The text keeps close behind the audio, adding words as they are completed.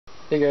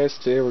Hey guys,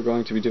 today we're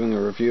going to be doing a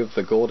review of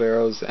the Gold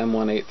Arrows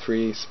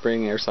M183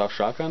 Spring Airsoft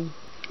Shotgun.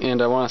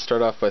 And I want to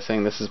start off by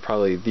saying this is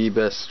probably the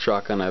best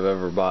shotgun I've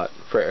ever bought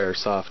for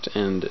Airsoft,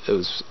 and it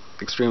was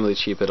extremely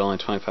cheap at only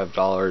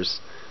 $25,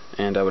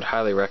 and I would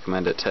highly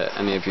recommend it to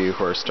any of you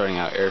who are starting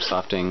out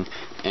airsofting,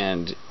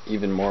 and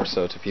even more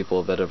so to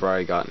people that have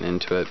already gotten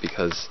into it,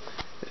 because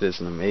it is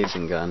an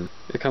amazing gun.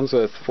 It comes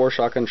with 4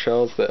 shotgun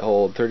shells that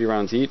hold 30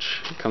 rounds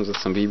each. It comes with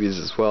some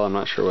BBs as well. I'm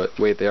not sure what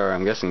weight they are.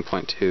 I'm guessing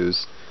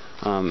 .2s.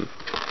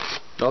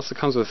 It also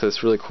comes with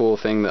this really cool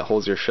thing that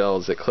holds your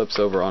shells. It clips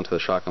over onto the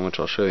shotgun, which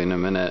I'll show you in a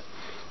minute.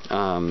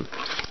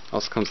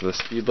 Also comes with a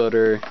speed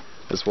loader,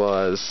 as well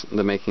as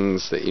the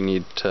makings that you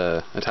need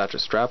to attach a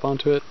strap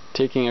onto it.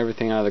 Taking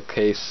everything out of the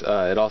case,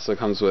 it also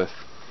comes with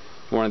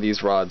one of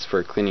these rods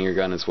for cleaning your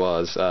gun, as well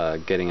as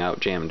getting out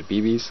jammed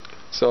BBs.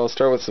 So I'll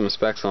start with some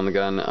specs on the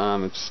gun.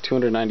 It's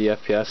 290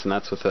 FPS, and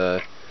that's with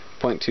a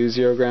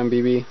 .20 gram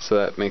BB, so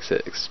that makes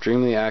it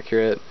extremely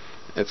accurate.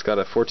 It's got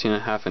a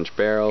 14.5 inch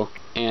barrel,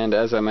 and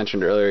as I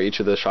mentioned earlier, each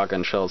of the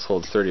shotgun shells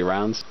holds 30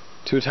 rounds.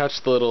 To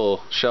attach the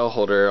little shell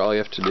holder, all you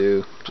have to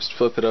do, just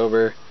flip it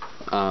over.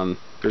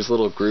 There's a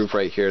little groove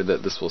right here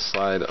that this will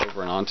slide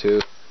over and onto.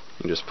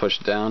 You just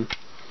push it down,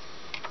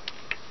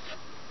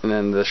 and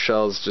then the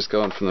shells just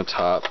go in from the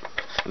top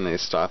and they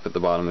stop at the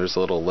bottom. There's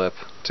a little lip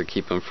to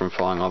keep them from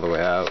falling all the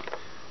way out.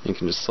 You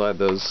can just slide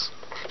those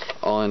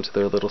all into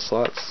their little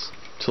slots.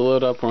 To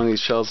load up one of these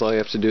shells, all you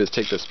have to do is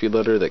take the speed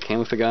loader that came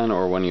with the gun,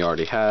 or one you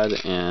already had,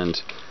 and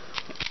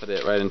put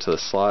it right into the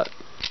slot.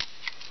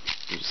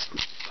 You just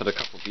put a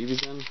couple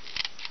BBs in.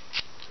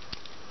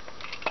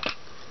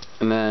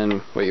 And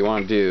then what you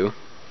want to do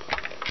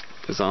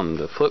is, on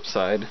the flip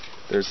side,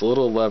 there's a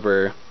little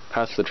lever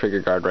past the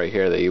trigger guard right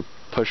here that you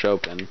push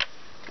open,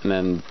 and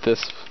then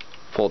this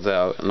folds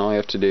out, and all you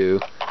have to do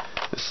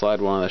is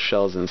slide one of the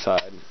shells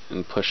inside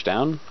and push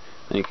down,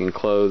 and you can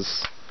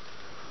close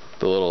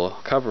the little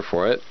cover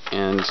for it,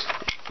 and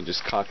you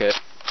just cock it,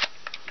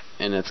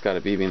 and it's got a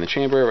BB in the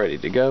chamber ready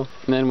to go.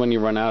 And then when you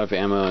run out of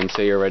ammo and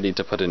say you're ready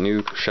to put a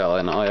new shell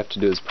in, all you have to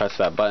do is press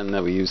that button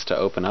that we use to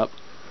open up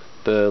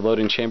the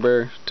loading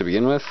chamber to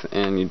begin with,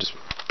 and you just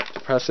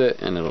press it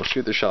and it'll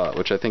shoot the shell out,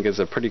 which I think is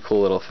a pretty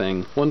cool little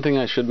thing. One thing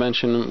I should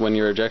mention: when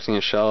you're ejecting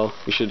a shell,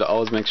 you should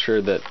always make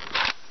sure that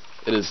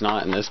it is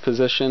not in this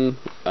position.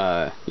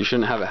 You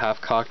shouldn't have it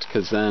half cocked,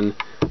 because then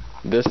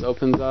this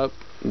opens up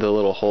the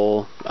little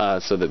hole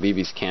so that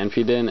BBs can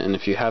feed in, and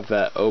if you have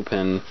that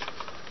open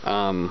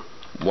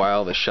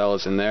while the shell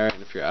is in there,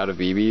 and if you're out of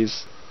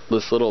BBs,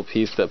 this little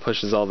piece that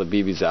pushes all the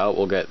BBs out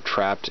will get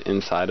trapped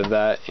inside of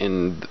that,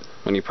 and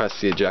when you press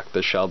the eject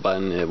the shell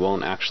button, it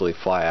won't actually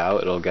fly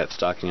out. It'll get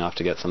stuck, and you'll have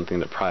to get something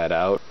to pry it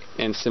out.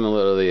 And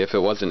similarly, if it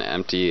wasn't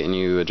empty and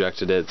you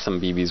ejected it, some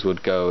BBs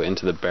would go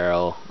into the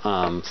barrel,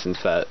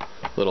 since that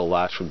little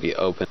latch would be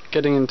open.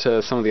 Getting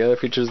into some of the other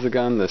features of the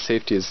gun, the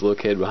safety is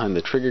located behind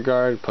the trigger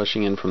guard.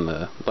 Pushing in from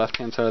the left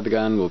hand side of the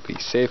gun will be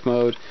safe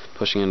mode.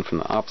 Pushing in from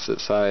the opposite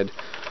side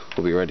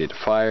will be ready to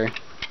fire.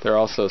 There are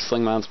also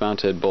sling mounts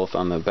mounted both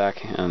on the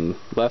back and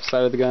left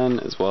side of the gun,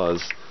 as well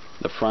as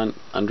the front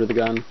under the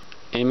gun.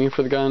 Aiming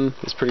for the gun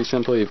is pretty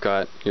simple. You've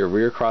got your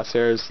rear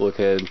crosshairs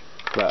located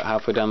about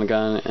halfway down the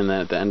gun, and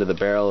then at the end of the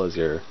barrel is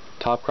your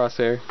top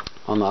crosshair.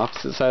 On the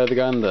opposite side of the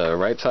gun, the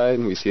right side,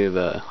 we see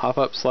the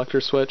hop-up selector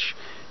switch,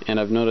 and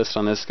I've noticed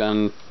on this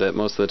gun that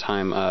most of the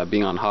time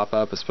being on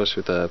hop-up,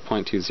 especially with a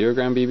 .20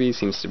 gram BB,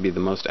 seems to be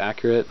the most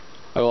accurate.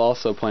 I will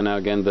also point out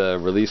again the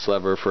release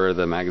lever for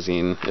the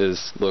magazine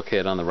is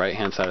located on the right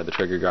hand side of the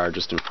trigger guard,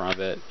 just in front of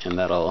it, and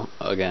that'll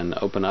again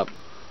open up.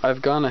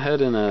 I've gone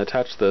ahead and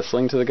attached the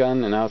sling to the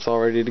gun, and now it's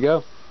all ready to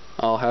go.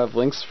 I'll have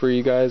links for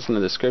you guys in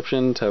the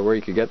description to where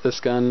you could get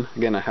this gun.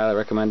 Again, I highly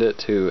recommend it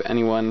to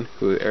anyone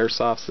who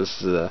airsofts. This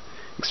is an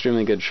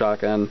extremely good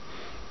shotgun,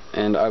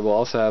 and I will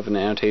also have an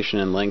annotation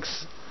and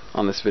links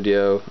on this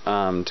video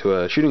to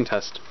a shooting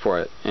test for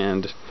it.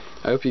 And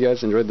I hope you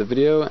guys enjoyed the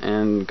video,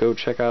 and go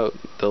check out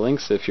the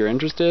links if you're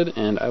interested,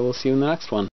 and I will see you in the next one.